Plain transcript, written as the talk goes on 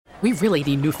We really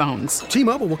need new phones.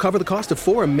 T-Mobile will cover the cost of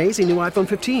 4 amazing new iPhone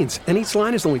 15s, and each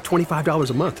line is only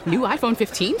 $25 a month. New iPhone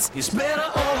 15s? It's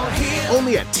better over here.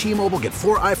 Only at T-Mobile, get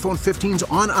 4 iPhone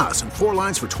 15s on us and 4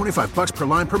 lines for $25 per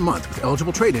line per month with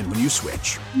eligible trade-in when you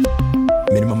switch.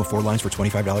 Minimum of 4 lines for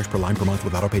 $25 per line per month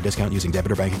with autopay discount using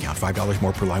debit or bank account. $5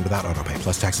 more per line without autopay,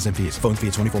 plus taxes and fees. Phone fee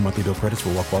at 24 monthly bill credits for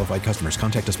well-qualified customers.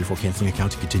 Contact us before canceling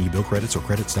account to continue bill credits or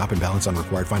credit stop and balance on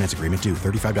required finance agreement due.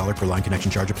 $35 per line connection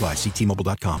charge applies. See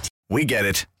T-Mobile.com. We get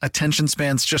it. Attention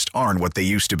spans just aren't what they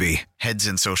used to be. Heads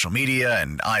in social media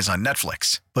and eyes on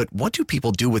Netflix. But what do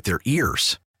people do with their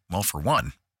ears? Well, for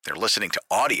one, they're listening to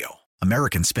audio.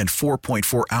 Americans spend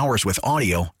 4.4 hours with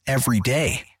audio every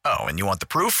day. Oh, and you want the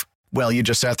proof? Well, you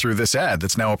just sat through this ad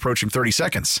that's now approaching 30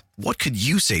 seconds. What could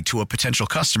you say to a potential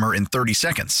customer in 30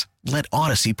 seconds? Let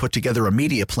Odyssey put together a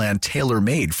media plan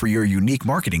tailor-made for your unique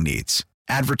marketing needs.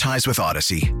 Advertise with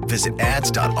Odyssey. Visit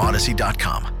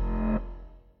ads.odyssey.com.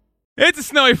 It's a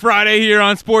snowy Friday here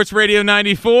on Sports Radio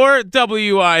 94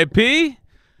 WIP.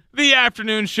 The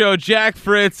afternoon show, Jack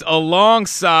Fritz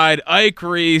alongside Ike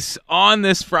Reese on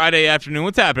this Friday afternoon.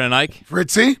 What's happening, Ike?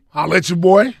 Fritzy, I'll let you,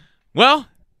 boy. Well,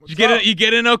 you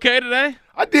get in okay today?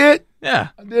 I did. Yeah,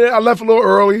 I did. I left a little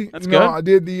early. That's good. I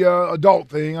did the adult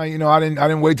thing. I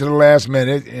didn't wait to the last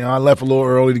minute. I left a little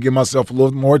early to give myself a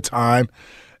little more time,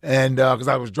 and because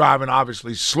I was driving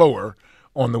obviously slower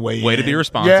on the way in. Way to be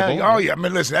responsible. Yeah. Oh yeah. I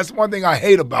mean, listen, that's one thing I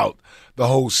hate about the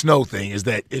whole snow thing is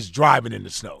that it's driving in the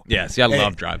snow. Yeah. See, I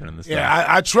love driving in the snow. Yeah,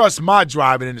 I trust my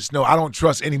driving in the snow. I don't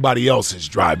trust anybody else's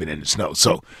driving in the snow.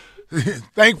 So,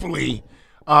 thankfully,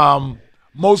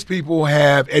 most people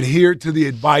have adhered to the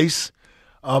advice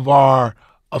of our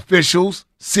officials,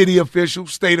 city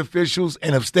officials, state officials,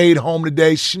 and have stayed home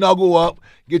today. Snuggle up,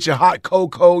 get your hot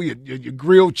cocoa, your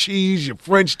grilled cheese, your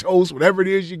French toast, whatever it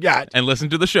is you got. And listen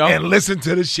to the show.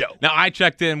 Now, I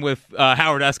checked in with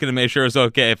Howard Eskin to make sure it was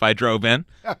okay if I drove in.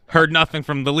 Heard nothing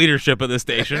from the leadership of the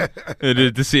station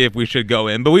to see if we should go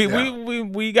in. But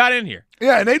we got in here.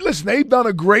 Yeah, and they've done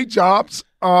a great job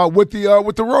with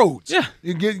the roads. Yeah.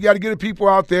 You got to get the people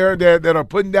out there that are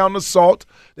putting down the salt.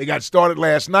 They got started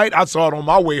last night. I saw it on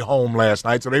my way home last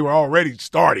night, so they were already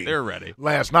starting. They're ready.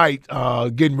 Last night,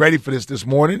 getting ready for this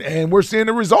morning, and we're seeing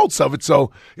the results of it.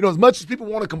 So, as much as people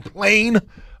want to complain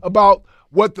about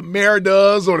what the mayor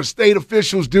does or the state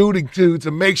officials do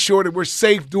to make sure that we're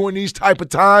safe during these type of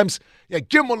times, yeah,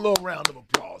 give them a little round of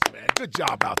applause, man. Good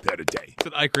job out there today.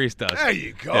 That's what Ike Reese does. There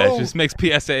you go. Yeah, it just makes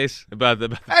PSAs about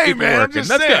the hey, people man, working. I'm just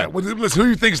That's saying. good. Well, who do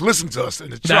you think's listening to us in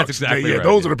the trucks? That's exactly today? right.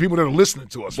 Those are the people that are listening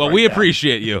to us. Well, right we now.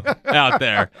 appreciate you out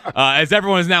there. As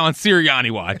everyone is now on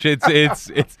Sirianni watch. It's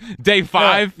day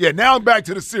 5. Yeah, now I'm back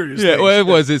to the serious. Yeah, things. well, it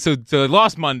was it. So it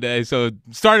lost Monday. So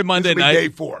started Monday night. Day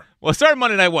 4. Well, it started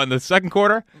Monday night. What, in the second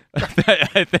quarter?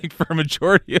 I think for a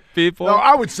majority of people. No,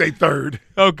 I would say third.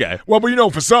 Okay. Well,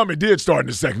 but for some, it did start in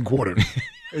the second quarter.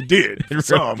 It did.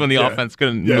 When the offense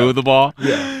couldn't move the ball.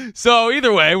 Yeah. So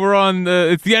either way,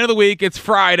 it's the end of the week. It's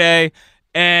Friday,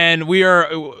 and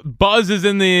Buzz is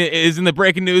in the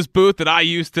breaking news booth that I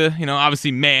used to,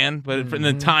 obviously man, but for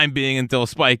the time being until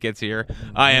Spike gets here,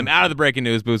 I am out of the breaking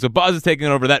news booth. So Buzz is taking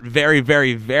over that very,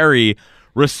 very, very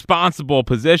responsible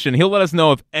position. He'll let us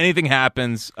know if anything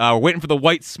happens. We're waiting for the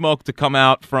white smoke to come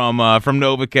out from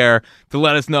NovaCare to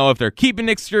let us know if they're keeping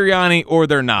Nick Sirianni or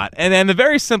they're not. And then the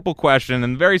very simple question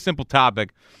and the very simple topic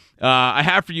I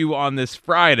have for you on this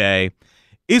Friday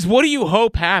is, what do you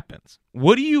hope happens?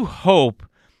 What do you hope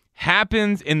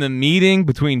happens in the meeting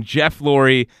between Jeff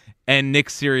Lurie and Nick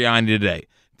Sirianni today?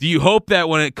 Do you hope that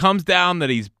when it comes down that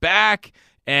he's back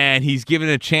and he's given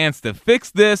a chance to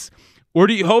fix this? Or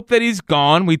do you hope that he's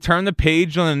gone, we turn the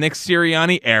page on the Nick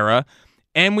Sirianni era,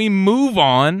 and we move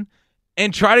on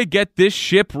and try to get this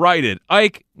ship righted?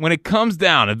 Ike, when it comes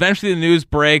down, eventually the news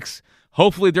breaks,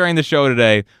 hopefully during the show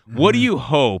today, what do you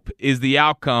hope is the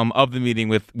outcome of the meeting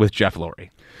with Jeff Lurie?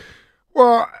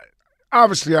 Well,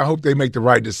 obviously, I hope they make the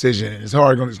right decision. It's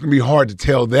going to be hard to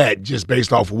tell that just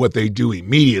based off of what they do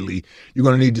immediately. You're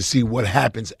going to need to see what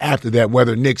happens after that,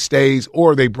 whether Nick stays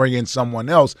or they bring in someone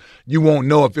else. You won't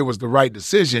know if it was the right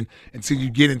decision until you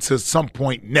get into some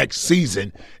point next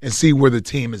season and see where the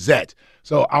team is at.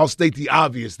 So I'll state the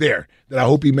obvious there, that I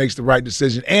hope he makes the right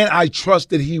decision, and I trust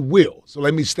that he will. So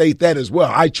let me state that as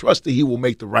well. I trust that he will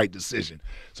make the right decision.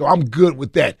 So I'm good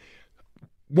with that.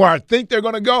 Where I think they're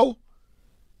going to go,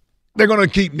 they're going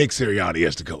to keep Nick Sirianni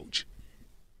as the coach.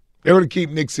 They're going to keep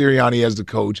Nick Sirianni as the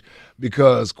coach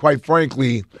because, quite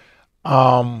frankly,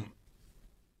 I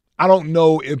don't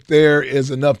know if there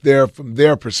is enough there from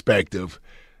their perspective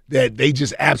that they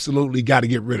just absolutely got to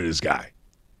get rid of this guy.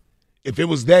 If it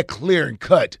was that clear and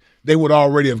cut, they would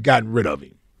already have gotten rid of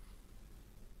him.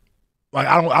 Like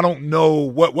I don't know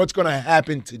what's going to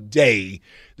happen today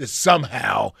that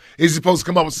somehow is supposed to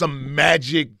come up with some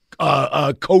magic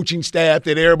coaching staff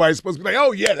that everybody's supposed to be like,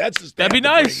 oh yeah, that's the staff. That'd be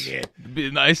nice. It'd be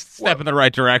a nice step in the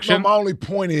right direction. No, my only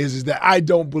point is that I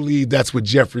don't believe that's what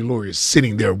Jeffrey Lurie is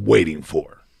sitting there waiting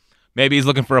for. Maybe he's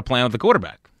looking for a plan with the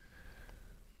quarterback.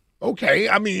 Okay,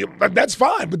 I mean that's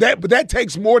fine, but that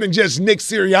takes more than just Nick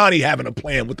Sirianni having a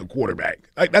plan with the quarterback.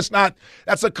 Like that's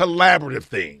a collaborative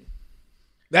thing.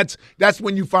 That's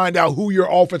when you find out who your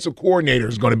offensive coordinator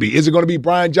is going to be. Is it going to be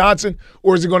Brian Johnson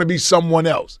or is it going to be someone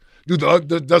else?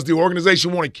 Does the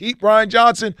organization want to keep Brian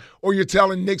Johnson, or you're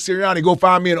telling Nick Sirianni, go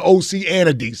find me an OC and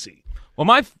a DC?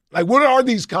 Well, what are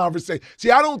these conversations?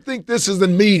 See, I don't think this is the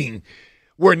meeting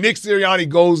where Nick Sirianni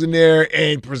goes in there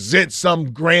and presents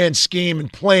some grand scheme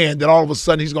and plan that all of a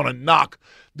sudden he's going to knock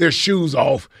their shoes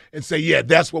off and say, yeah,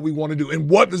 that's what we want to do. And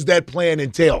what does that plan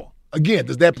entail? Again,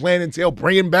 does that plan entail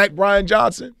bringing back Brian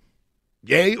Johnson?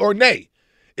 Yay or nay?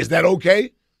 Is that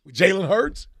okay with Jalen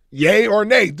Hurts? Yay or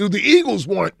nay? Do the Eagles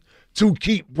want to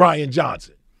keep Brian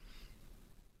Johnson?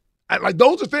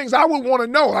 Those are things I would want to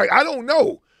know. I don't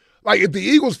know. If the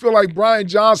Eagles feel like Brian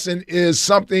Johnson is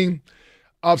something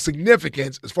of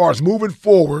significance as far as moving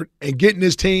forward and getting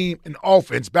his team and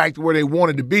offense back to where they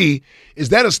wanted to be, is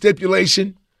that a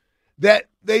stipulation that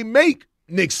they make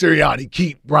Nick Sirianni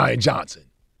keep Brian Johnson?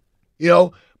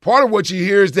 Part of what you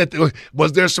hear is that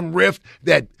was there some rift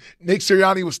that Nick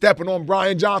Sirianni was stepping on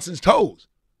Brian Johnson's toes.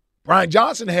 Brian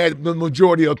Johnson had the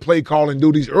majority of play calling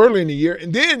duties early in the year,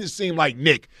 and then it seemed like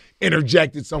Nick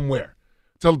interjected somewhere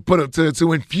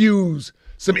to infuse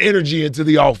some energy into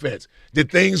the offense.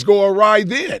 Did things go awry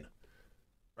then?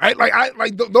 Right?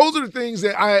 Those are the things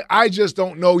that I just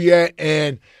don't know yet.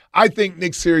 And I think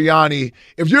Nick Sirianni,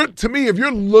 if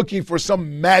you're looking for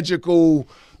some magical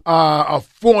a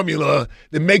formula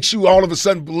that makes you all of a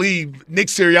sudden believe Nick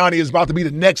Sirianni is about to be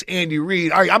the next Andy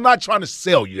Reid, I'm not trying to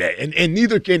sell you that, and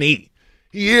neither can he.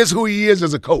 He is who he is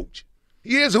as a coach.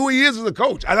 I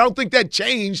don't think that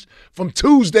changed from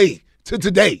Tuesday to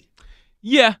today.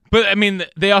 Yeah, but, I mean,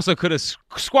 they also could have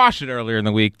squashed it earlier in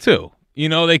the week, too.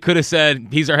 They could have said,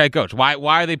 he's our head coach. Why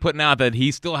are they putting out that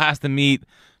he still has to meet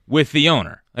with the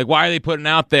owner? Why are they putting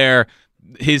out there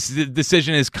his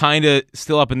decision is kind of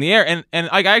still up in the air? And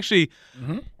I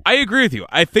agree with you.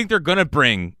 I think they're going to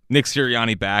bring Nick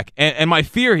Sirianni back. And my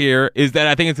fear here is that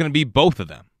I think it's going to be both of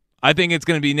them. I think it's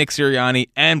going to be Nick Sirianni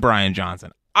and Brian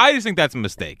Johnson. I just think that's a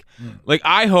mistake.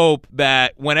 I hope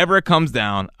that whenever it comes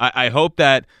down, I hope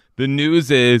that the news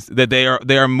is that they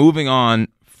are moving on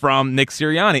from Nick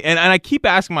Sirianni. And I keep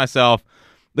asking myself,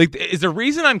 is the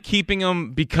reason I'm keeping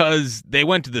him because they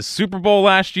went to the Super Bowl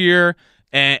last year?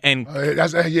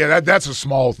 That's a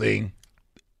small thing.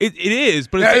 It is,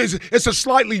 but it's a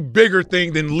slightly bigger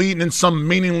thing than leading in some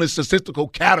meaningless statistical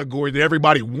category that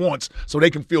everybody wants so they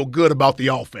can feel good about the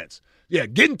offense. Yeah,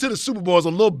 getting to the Super Bowl is a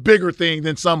little bigger thing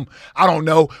than some, I don't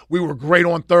know, we were great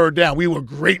on third down. We were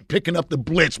great picking up the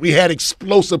blitz. We had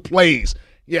explosive plays.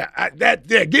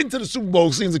 Getting to the Super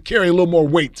Bowl seems to carry a little more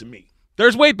weight to me.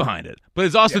 There's weight behind it, but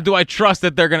it's also, do I trust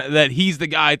that that he's the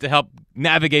guy to help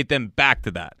navigate them back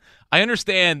to that? I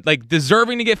understand,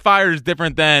 deserving to get fired is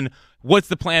different than what's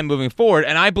the plan moving forward,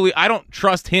 and I don't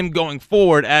trust him going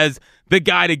forward as the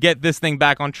guy to get this thing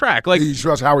back on track. Do you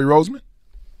trust Howie Roseman?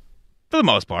 For the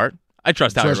most part, I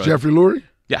trust Howie Roseman. Trust Jeffrey Lurie?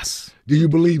 Yes. Do you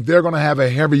believe they're going to have a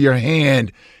heavier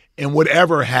hand in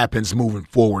whatever happens moving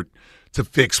forward to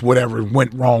fix whatever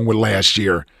went wrong with last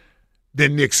year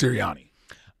than Nick Sirianni?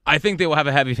 I think they will have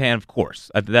a heavy hand, of course.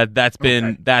 That's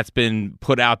been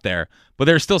put out there. But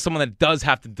there's still someone that does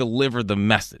have to deliver the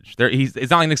message.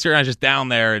 It's not like Nick Sirianni's just down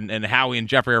there and Howie and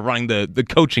Jeffrey are running the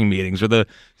coaching meetings or the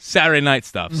Saturday night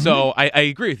stuff. Mm-hmm. So I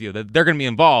agree with you that they're going to be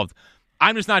involved.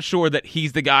 I'm just not sure that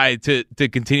he's the guy to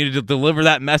continue to deliver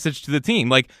that message to the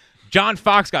team. John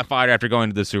Fox got fired after going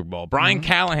to the Super Bowl. Brian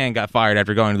Callahan got fired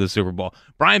after going to the Super Bowl.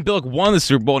 Brian Billick won the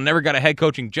Super Bowl and never got a head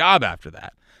coaching job after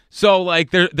that. So,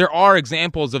 there are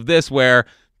examples of this where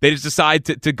they just decide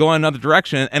to go in another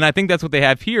direction, and I think that's what they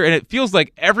have here. And it feels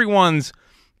like everyone's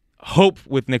hope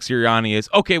with Nick Sirianni is,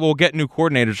 okay, we'll get new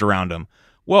coordinators around him.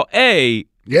 Well,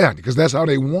 yeah, because that's how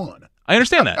they won. I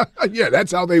understand that. Yeah,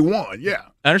 that's how they won, yeah.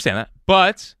 I understand that.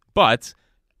 But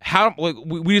how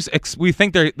we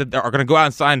think they're going to go out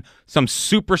and sign some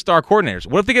superstar coordinators.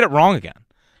 What if they get it wrong again?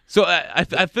 So I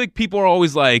feel like people are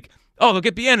always like, oh, they'll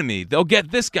get the enemy. They'll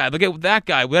get this guy. They'll get that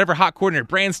guy, whatever hot coordinator,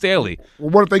 Brandon Staley.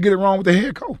 Well, what if they get it wrong with the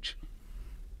head coach?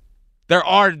 There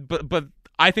are, but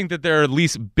I think that there are at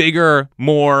least bigger,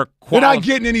 more We're not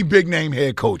getting any big-name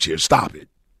head coach here. Stop it.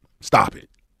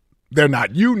 They're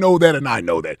not. You know that, and I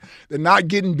know that. They're not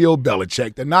getting Bill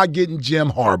Belichick. They're not getting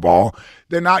Jim Harbaugh.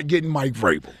 They're not getting Mike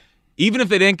Vrabel. Even if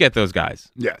they didn't get those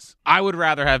guys, yes, I would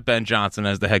rather have Ben Johnson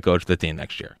as the head coach of the team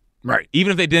next year. Right. Even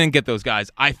if they didn't get those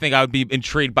guys, I think I would be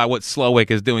intrigued by what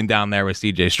Slowick is doing down there with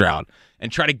C.J. Stroud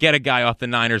and try to get a guy off the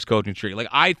Niners coaching tree. Like,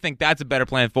 I think that's a better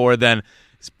plan forward than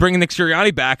bringing Nick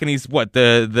Sirianni back and he's what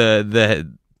the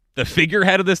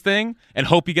figurehead of this thing and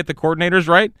hope you get the coordinators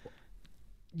right.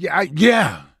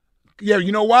 Yeah.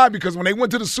 You know why? Because when they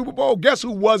went to the Super Bowl, guess who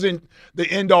wasn't the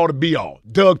end all to be all?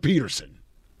 Doug Peterson.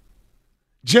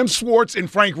 Jim Schwartz and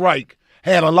Frank Reich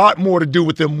had a lot more to do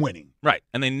with them winning. Right,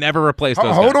 and they never replaced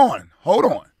those guys. Hold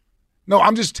on. No,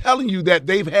 I'm just telling you that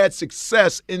they've had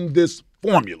success in this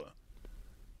formula.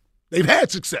 They've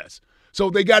had success. So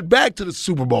they got back to the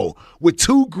Super Bowl with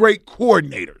two great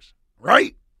coordinators,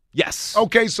 right? Yes.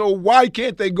 Okay, so why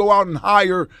can't they go out and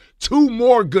hire two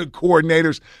more good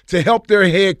coordinators to help their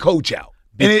head coach out?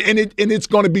 And it's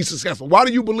going to be successful. Why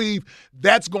do you believe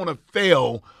that's going to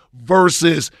fail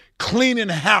versus cleaning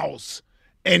house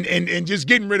and just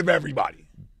getting rid of everybody?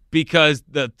 Because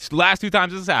the last two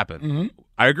times this happened,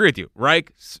 I agree with you.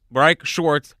 Reich,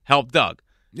 Schwartz helped Doug.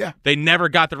 Yeah. They never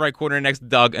got the right coordinator next to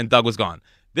Doug, and Doug was gone.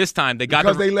 This time they got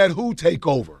because they let who take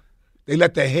over? They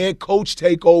let the head coach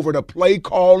take over the play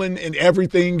calling and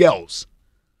everything else.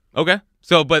 Okay.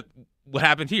 So, but what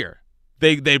happened here?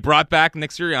 They brought back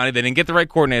Nick Sirianni. They didn't get the right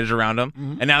coordinators around him,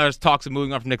 and now there's talks of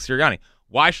moving on from Nick Sirianni.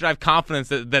 Why should I have confidence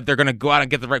that they're going to go out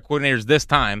and get the right coordinators this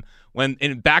time when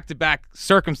in back-to-back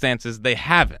circumstances they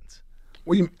haven't?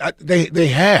 Well, they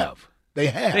have. They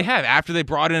have after they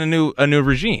brought in a new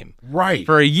regime. Right.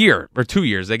 For a year or 2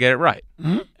 years, they get it right.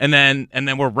 And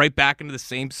then we're right back into the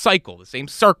same cycle, the same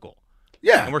circle.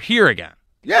 Yeah. And we're here again.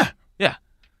 Yeah. Yeah.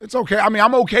 It's okay. I mean,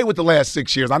 I'm okay with the last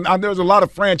 6 years. There's a lot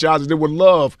of franchises that would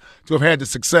love to have had the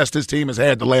success this team has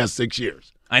had the last 6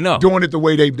 years. I know. Doing it the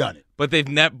way they've done it. But they've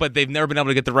never been able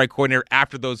to get the right coordinator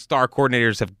after those star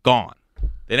coordinators have gone.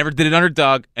 They never did it under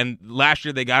Doug, and last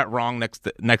year they got it wrong next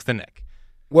to Nick.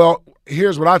 Well,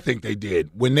 here's what I think they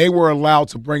did. When they were allowed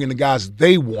to bring in the guys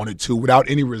they wanted to without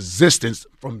any resistance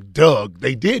from Doug,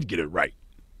 they did get it right.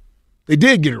 They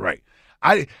did get it right.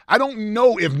 I don't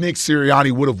know if Nick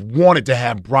Sirianni would have wanted to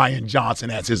have Brian Johnson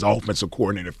as his offensive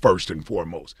coordinator first and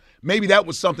foremost. Maybe that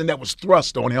was something that was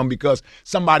thrust on him because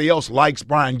somebody else likes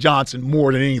Brian Johnson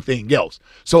more than anything else.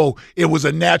 So it was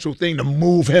a natural thing to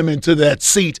move him into that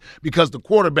seat because the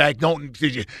quarterback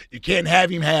you can't have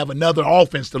him have another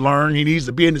offense to learn. He needs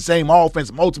to be in the same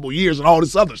offense multiple years and all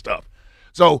this other stuff.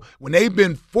 So when they've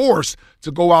been forced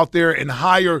to go out there and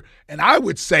hire, and I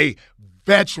would say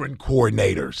veteran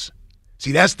coordinators.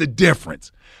 See, that's the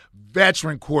difference.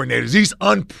 Veteran coordinators, these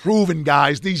unproven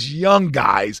guys, these young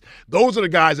guys, those are the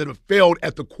guys that have failed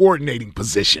at the coordinating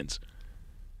positions.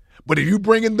 But if you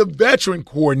bring in the veteran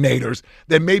coordinators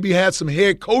that maybe had some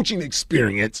head coaching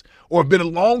experience or have been a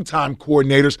long-time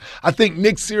coordinators, I think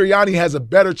Nick Sirianni has a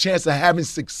better chance of having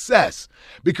success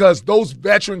because those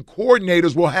veteran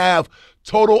coordinators will have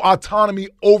total autonomy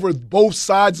over both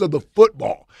sides of the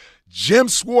football. Jim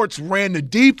Schwartz ran the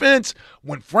defense.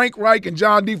 When Frank Reich and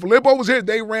John DeFilippo was here,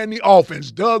 they ran the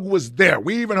offense. Doug was there.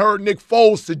 We even heard Nick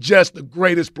Foles suggest the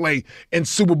greatest play in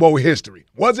Super Bowl history.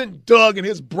 Wasn't Doug and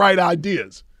his bright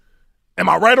ideas. Am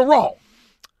I right or wrong?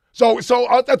 So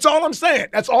that's all I'm saying.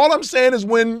 That's all I'm saying is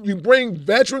when you bring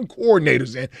veteran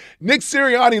coordinators in, Nick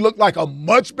Sirianni looked like a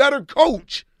much better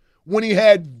coach when he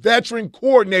had veteran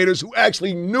coordinators who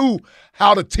actually knew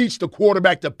how to teach the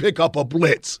quarterback to pick up a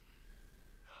blitz.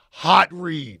 Hot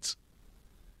reads,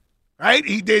 right?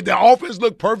 The offense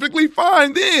looked perfectly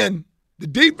fine then. The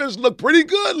defense looked pretty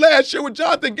good last year with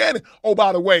Jonathan Gannon. Oh,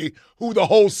 by the way, who the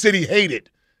whole city hated.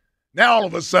 Now all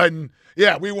of a sudden,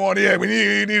 we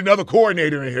need another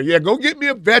coordinator in here. Yeah, go get me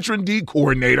a veteran D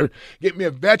coordinator. Get me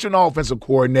a veteran offensive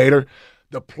coordinator.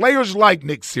 The players like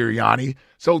Nick Sirianni,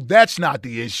 so that's not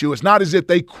the issue. It's not as if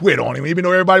they quit on him, even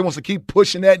though everybody wants to keep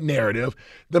pushing that narrative.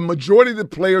 The majority of the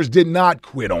players did not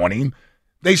quit on him.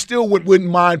 They still wouldn't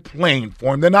mind playing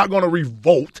for him. They're not going to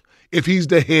revolt if he's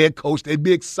the head coach. They'd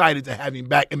be excited to have him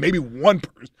back, and maybe one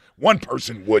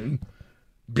person wouldn't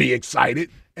be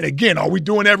excited. And again, are we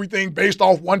doing everything based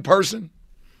off one person?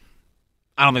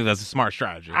 I don't think that's a smart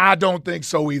strategy. I don't think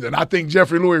so either. And I think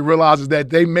Jeffrey Lurie realizes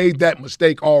that they made that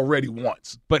mistake already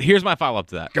once. But here's my follow-up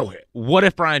to that. Go ahead. What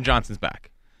if Brian Johnson's back?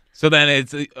 So then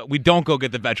we don't go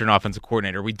get the veteran offensive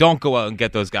coordinator. We don't go out and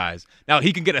get those guys. Now,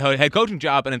 he can get a head coaching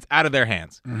job, and it's out of their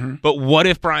hands. Mm-hmm. But what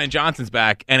if Brian Johnson's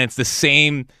back, and it's the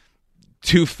same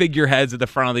two figureheads at the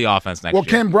front of the offense next year? Well,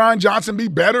 can Brian Johnson be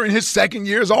better in his second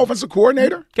year as offensive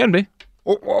coordinator? Can be.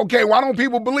 Okay, why don't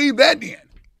people believe that then?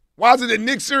 Why is it that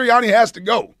Nick Sirianni has to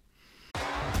go?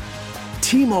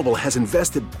 T-Mobile has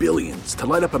invested billions to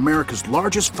light up America's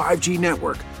largest 5G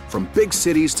network, from big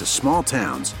cities to small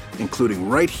towns, including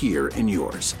right here in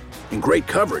yours. And great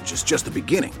coverage is just the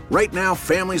beginning. Right now,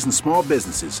 families and small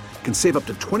businesses can save up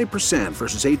to 20%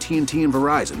 versus AT&T and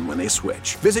Verizon when they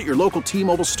switch. Visit your local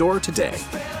T-Mobile store today.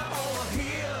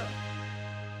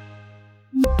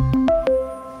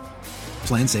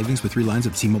 Plan savings with 3 lines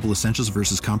of T-Mobile Essentials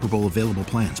versus comparable available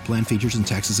plans. Plan features and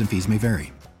taxes and fees may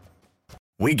vary.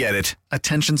 We get it.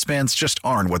 Attention spans just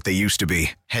aren't what they used to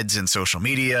be. Heads in social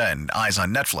media and eyes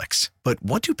on Netflix. But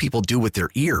what do people do with their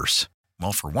ears?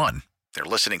 Well, for one, they're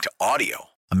listening to audio.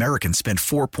 Americans spend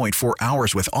 4.4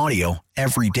 hours with audio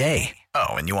every day. Oh,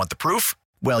 and you want the proof?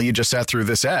 Well, you just sat through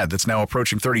this ad that's now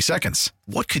approaching 30 seconds.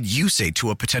 What could you say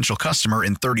to a potential customer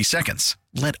in 30 seconds?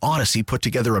 Let Odyssey put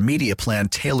together a media plan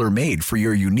tailor-made for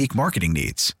your unique marketing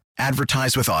needs.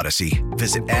 Advertise with Odyssey.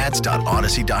 Visit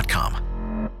ads.odyssey.com.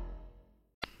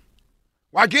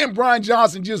 Why can't Brian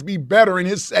Johnson just be better in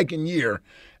his second year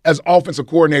as offensive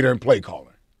coordinator and play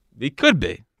caller? He could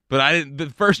be. But the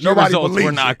first year Nobody results were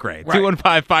believes not it. great. Right.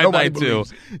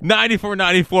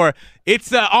 215-592-9494.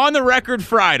 It's on the record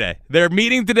Friday. They're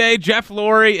meeting today, Jeff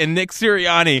Lurie and Nick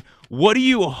Sirianni. What do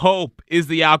you hope is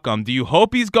the outcome? Do you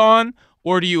hope he's gone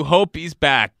or do you hope he's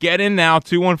back? Get in now,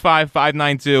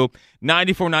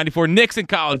 215-592-9494. Nick's in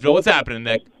Collegeville. What's happening,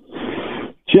 Nick?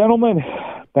 Gentlemen,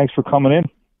 thanks for coming in.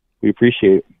 We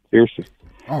appreciate it. Seriously.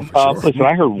 Oh, for sure. Listen,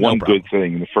 I heard one good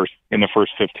thing in the first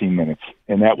 15 minutes,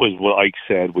 and that was what Ike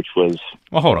said, which was.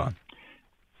 Well, hold on.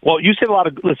 Well, you said a lot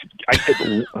of. Listen, I said.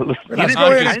 Listen,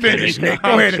 Go ahead and finish, Nick.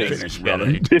 Go ahead and finish,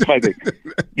 brother. This is my thing.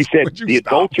 You said the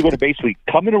adults are going to basically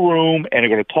come in a room and are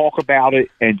going to talk about it,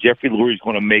 and Jeffrey Lurie is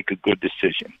going to make a good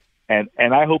decision. And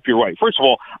I hope you're right. First of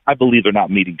all, I believe they're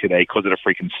not meeting today because of the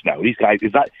freaking snow. These guys,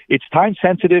 it's time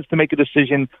sensitive to make a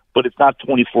decision, but it's not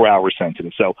 24 hours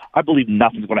sensitive. So I believe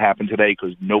nothing's going to happen today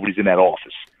because nobody's in that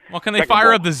office. Well, can they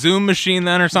fire up the Zoom machine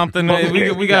then or something?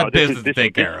 Okay. We got business to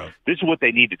take care of. This is what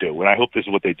they need to do, and I hope this is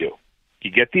what they do.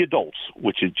 You get the adults,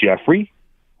 which is Jeffrey,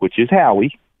 which is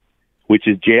Howie, which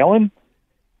is Jalen,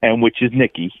 and which is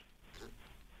Nikki,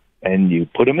 and you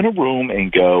put them in a room and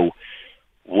go,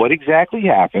 what exactly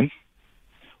happened?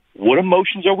 What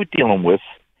emotions are we dealing with?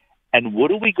 And what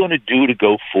are we going to do to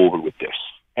go forward with this?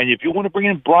 And if you want to bring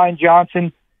in Brian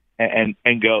Johnson and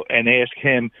go and ask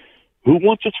him who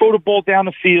wants to throw the ball down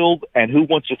the field and who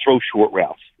wants to throw short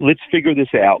routes, let's figure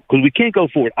this out because we can't go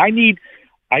forward. I need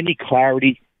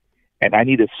clarity and I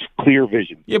need a clear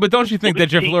vision. Yeah, but don't you think that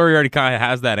Jeff Lurie already kind of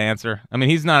has that answer? I mean,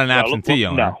 he's not an absentee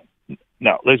owner.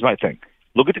 No. Here's my thing.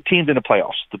 Look at the teams in the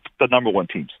playoffs, the number one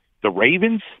teams. The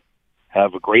Ravens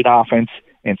have a great offense,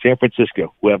 and San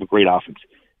Francisco, who have a great offense.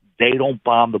 They don't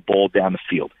bomb the ball down the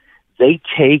field. They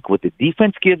take what the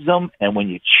defense gives them, and when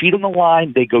you cheat on the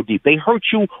line, they go deep. They hurt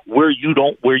you where you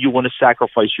want to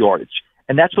sacrifice yardage.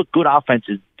 And that's what good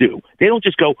offenses do. They don't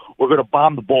just go, we're going to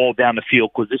bomb the ball down the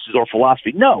field because this is our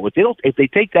philosophy. No, if they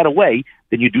take that away,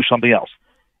 then you do something else.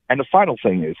 And the final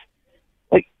thing is,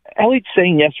 like Elliott's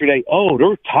saying yesterday,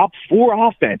 they're top 4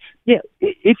 offense. Yeah,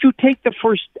 if you take the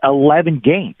first 11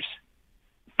 games,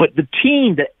 but the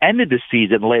team that ended the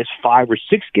season, the last 5 or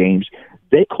 6 games,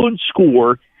 they couldn't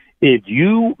score if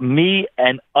you, me,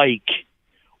 and Ike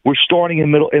were starting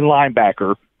in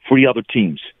linebacker for the other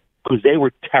teams because they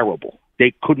were terrible.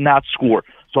 They could not score.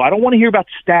 So I don't want to hear about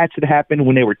stats that happened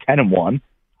when they were 10-1.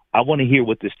 I want to hear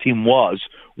what this team was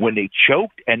when they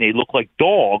choked and they looked like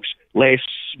dogs this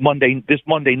Monday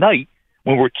night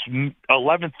when we're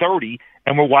 11:30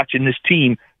 and we're watching this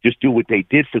team just do what they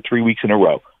did for 3 weeks in a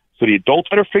row. So the adults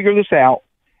better figure this out,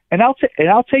 and I'll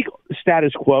take the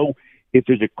status quo if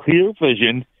there's a clear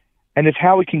vision, and if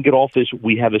Howie can get off this.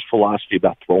 We have this philosophy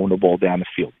about throwing the ball down the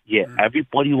field. Yeah,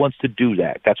 everybody wants to do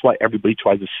that. That's why everybody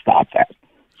tries to stop that.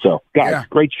 So, guys,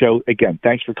 Great show again.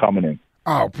 Thanks for coming in.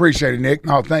 Oh, appreciate it, Nick.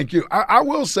 No, thank you. I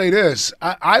will say this.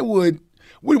 I would.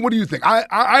 What do you think?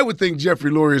 I would think Jeffrey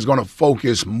Lurie is going to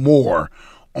focus more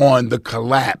on the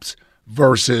collapse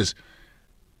versus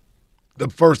the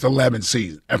first 11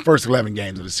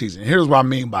 games of the season. Here's what I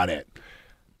mean by that.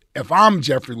 If I'm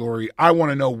Jeffrey Lurie, I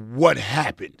want to know what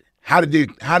happened. How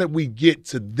did we get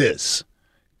to this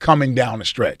coming down the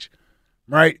stretch,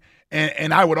 right?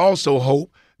 And I would also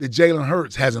hope that Jalen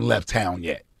Hurts hasn't left town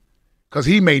yet because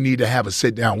he may need to have a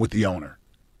sit down with the owner,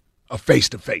 a face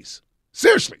to face.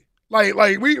 Seriously.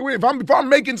 If I'm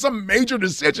making some major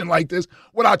decision like this,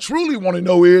 what I truly want to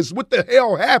know is what the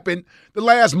hell happened the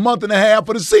last month and a half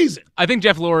of the season. I think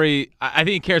Jeff Lurie, I think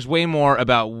he cares way more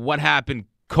about what happened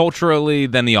culturally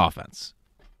than the offense.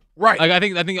 Right. Like I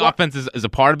think offense is a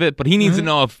part of it, but he needs to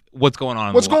know what's going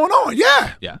on. What's going on?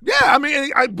 Yeah. Yeah. I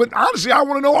mean, but honestly, I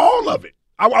want to know all of it.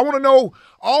 I want to know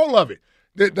all of it.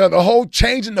 The whole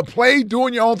changing the play,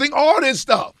 doing your own thing, all this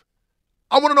stuff.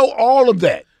 I want to know all of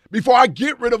that before I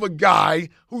get rid of a guy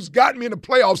who's gotten me in the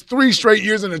playoffs 3 straight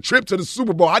years and a trip to the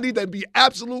Super Bowl. I need to be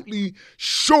absolutely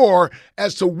sure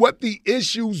as to what the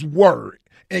issues were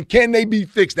and can they be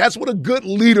fixed. That's what a good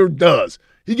leader does.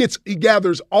 He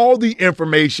gathers all the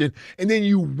information, and then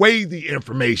you weigh the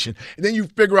information, and then you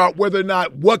figure out whether or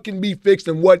not what can be fixed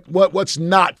and what's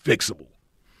not fixable.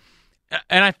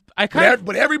 And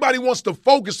But everybody wants to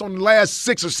focus on the last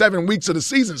 6 or 7 weeks of the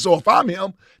season. So if I'm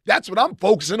him, that's what I'm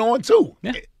focusing on too,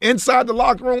 inside the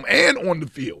locker room and on the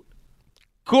field.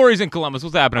 Corey's in Columbus.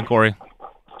 What's happening, Corey?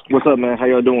 What's up, man? How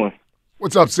y'all doing?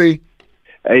 What's up, C?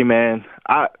 Hey, man.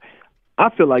 I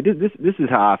feel like this is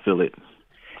how I feel it.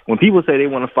 When people say they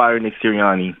want to fire Nick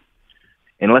Sirianni,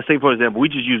 and let's say, for example, we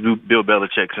just use Bill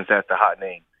Belichick since that's the hot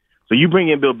name. So you bring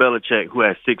in Bill Belichick, who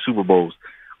has 6 Super Bowls.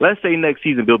 Let's say next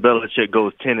season Bill Belichick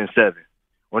goes 10-7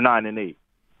 or 9-8.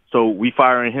 So we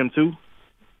firing him too?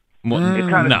 It's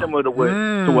kind of similar to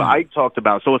what Ike talked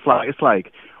about. So it's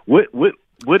like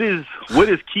what is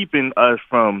keeping us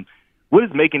from what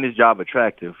is making this job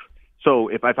attractive? So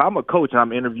if I'm a coach and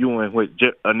I'm interviewing with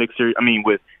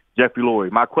with Jeffrey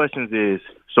Lurie, my question is,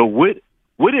 so what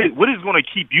is going to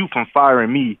keep you from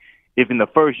firing me if in the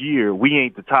first year we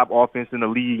ain't the top offense in the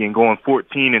league and going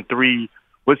 14-3?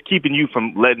 What's keeping you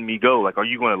from letting me go? Like, are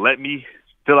you going to let me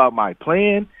fill out my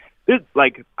plan? I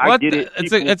get it.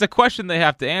 It's a question they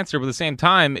have to answer, but at the same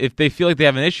time, if they feel like they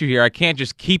have an issue here, I can't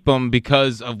just keep them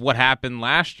because of what happened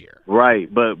last year.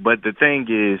 Right, but the thing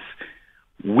is,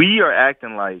 we are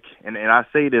acting like, and I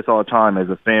say this all the time as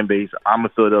a fan base, I'm a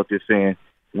Philadelphia fan,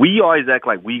 we always act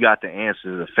like we got the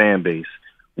answer as a fan base.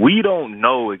 We don't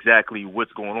know exactly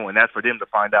what's going on, and that's for them to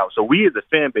find out. So we as a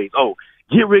fan base,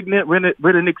 get rid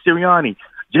of Nick Sirianni.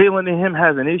 Jalen and him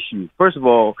has an issue. First of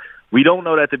all, we don't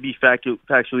know that to be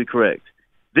factually correct.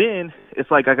 Then it's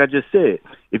like I just said,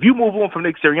 if you move on from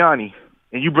Nick Sirianni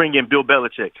and you bring in Bill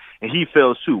Belichick and he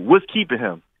fails too, what's keeping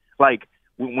him? Like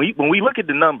when we look at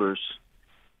the numbers,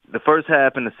 the first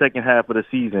half and the second half of the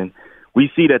season, we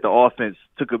see that the offense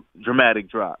took a dramatic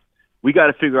drop. We got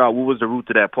to figure out what was the root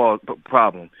to that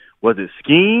problem. Was it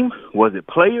scheme? Was it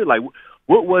player? Like,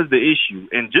 what was the issue?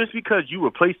 And just because you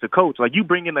replace the coach, like you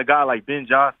bring in a guy like Ben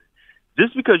Johnson,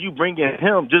 just because you bring in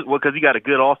him just because he got a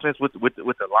good offense with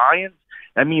the Lions,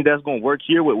 I mean that's going to work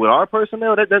here with our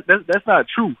personnel. That's not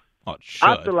true. Oh, it should.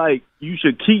 I feel like you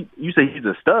should keep. You say he's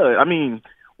a stud. I mean,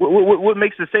 what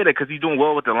makes it say that? Because he's doing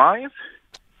well with the Lions?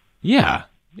 Yeah.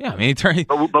 I mean, Jared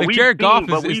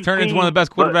Goff is turning into one of the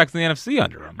best quarterbacks in the NFC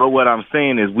under him. But what I'm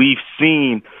saying is we've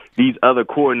seen these other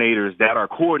coordinators that are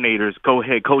coordinators,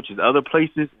 head coaches, other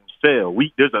places fail.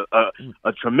 There's a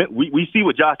tremendous. We see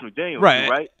what Josh McDaniels do,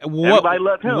 right? Everybody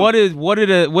loved him. What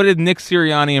did Nick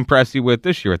Sirianni impress you with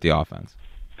this year at the offense?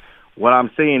 What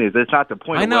I'm saying is that's not the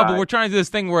point. I know, but we're trying to do this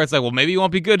thing where it's like, well, maybe he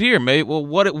won't be good here. Maybe. Well,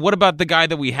 what about the guy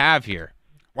that we have here?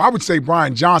 Well, I would say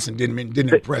Brian Johnson didn't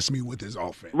impress me with his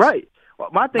offense. Right. Well,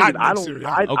 my thing is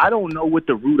I don't know what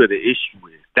the root of the issue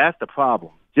is. That's the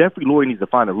problem. Jeffrey Lurie needs to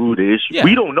find the root of the issue. Yeah.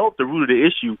 We don't know if the root of the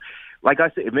issue, like I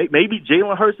said, maybe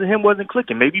Jalen Hurts and him wasn't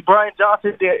clicking. Maybe Brian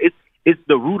Johnson there. It's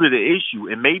the root of the issue.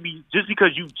 And maybe just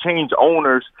because you change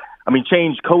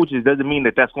coaches doesn't mean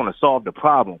that that's going to solve the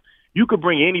problem. You could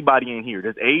bring anybody in here.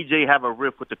 Does AJ have a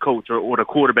riff with the coach or the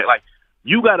quarterback? Like,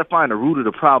 you got to find the root of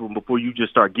the problem before you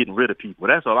just start getting rid of people.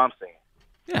 That's all I'm saying.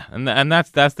 Yeah, and that's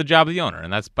the job of the owner,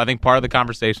 and that's, I think, part of the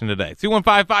conversation today.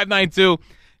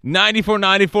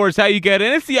 215-592-9494 is how you get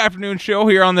in. It's the afternoon show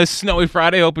here on this snowy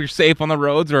Friday. Hope you're safe on the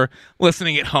roads or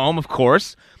listening at home, of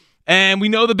course. And we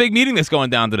know the big meeting that's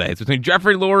going down today. It's between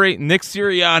Jeffrey Lurie, Nick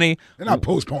Sirianni. They're not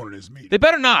postponing this meeting. They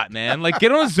better not, man. Like,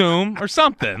 get on a Zoom or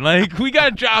something. Like, we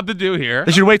got a job to do here.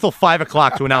 They should wait till 5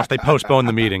 o'clock to announce they postponed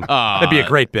the meeting. That'd be a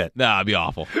great bit. Nah, it'd be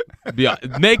awful.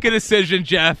 Make a decision,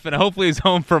 Jeff, and hopefully he's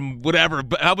home from whatever.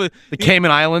 The Cayman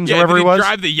Islands, wherever he was.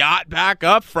 Drive the yacht back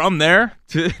up from there.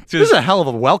 This is a hell of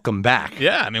a welcome back.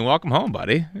 Yeah, I mean, welcome home,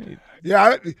 buddy.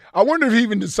 Yeah, I wonder if he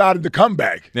even decided to come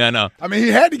back. Yeah, no. I mean, he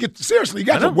had to get – seriously, he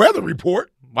got the weather report.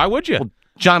 Why would you? Well,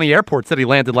 Johnny Airport said he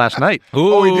landed last night.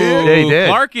 Oh, he did? Yeah, he did.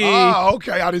 Clarky. Oh,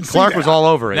 okay. I didn't see Clark that. was all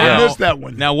over it. I missed that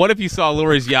one. Now, what if you saw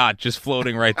Lurie's yacht just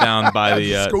floating right down by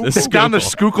the Schuylkill? Down the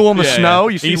Schuylkill in the snow.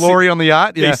 You see Lurie on the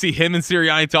yacht. Yeah. You see him and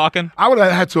Sirianni talking. I would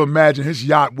have had to imagine his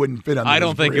yacht wouldn't fit under I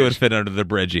don't think bridge. it would fit under the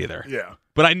bridge either. Yeah.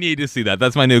 But I need to see that.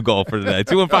 That's my new goal for today.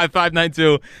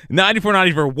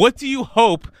 215-592-9494. What do you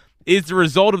hope is the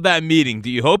result of that meeting?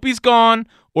 Do you hope he's gone,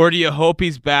 or do you hope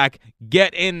he's back?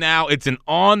 Get in now. It's an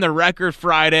on-the-record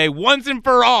Friday, once and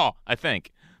for all, I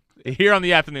think. Here on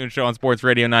the afternoon show on Sports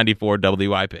Radio 94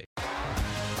 WIP.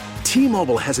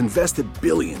 T-Mobile has invested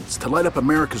billions to light up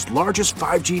America's largest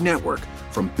 5G network,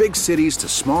 from big cities to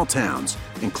small towns,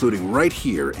 including right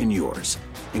here in yours.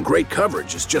 And great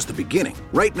coverage is just the beginning.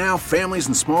 Right now, families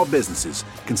and small businesses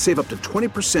can save up to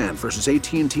 20% versus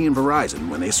AT&T and Verizon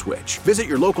when they switch. Visit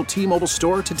your local T-Mobile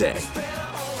store today.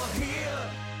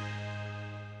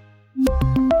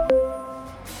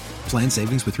 Plan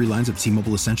savings with 3 lines of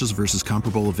T-Mobile Essentials versus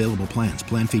comparable available plans.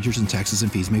 Plan features and taxes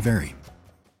and fees may vary.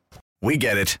 We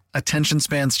get it. Attention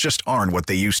spans just aren't what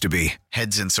they used to be.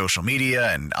 Heads in social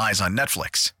media and eyes on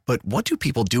Netflix. But what do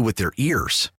people do with their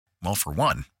ears? Well, for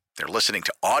one, they're listening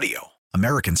to audio.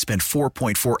 Americans spend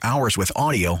 4.4 hours with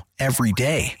audio every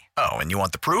day. Oh, and you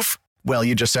want the proof? Well,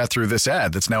 you just sat through this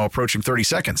ad that's now approaching 30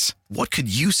 seconds. What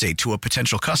could you say to a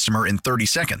potential customer in 30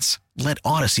 seconds? Let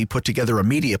Odyssey put together a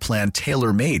media plan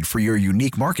tailor-made for your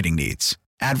unique marketing needs.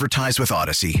 Advertise with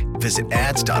Odyssey. Visit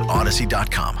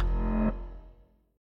ads.odyssey.com.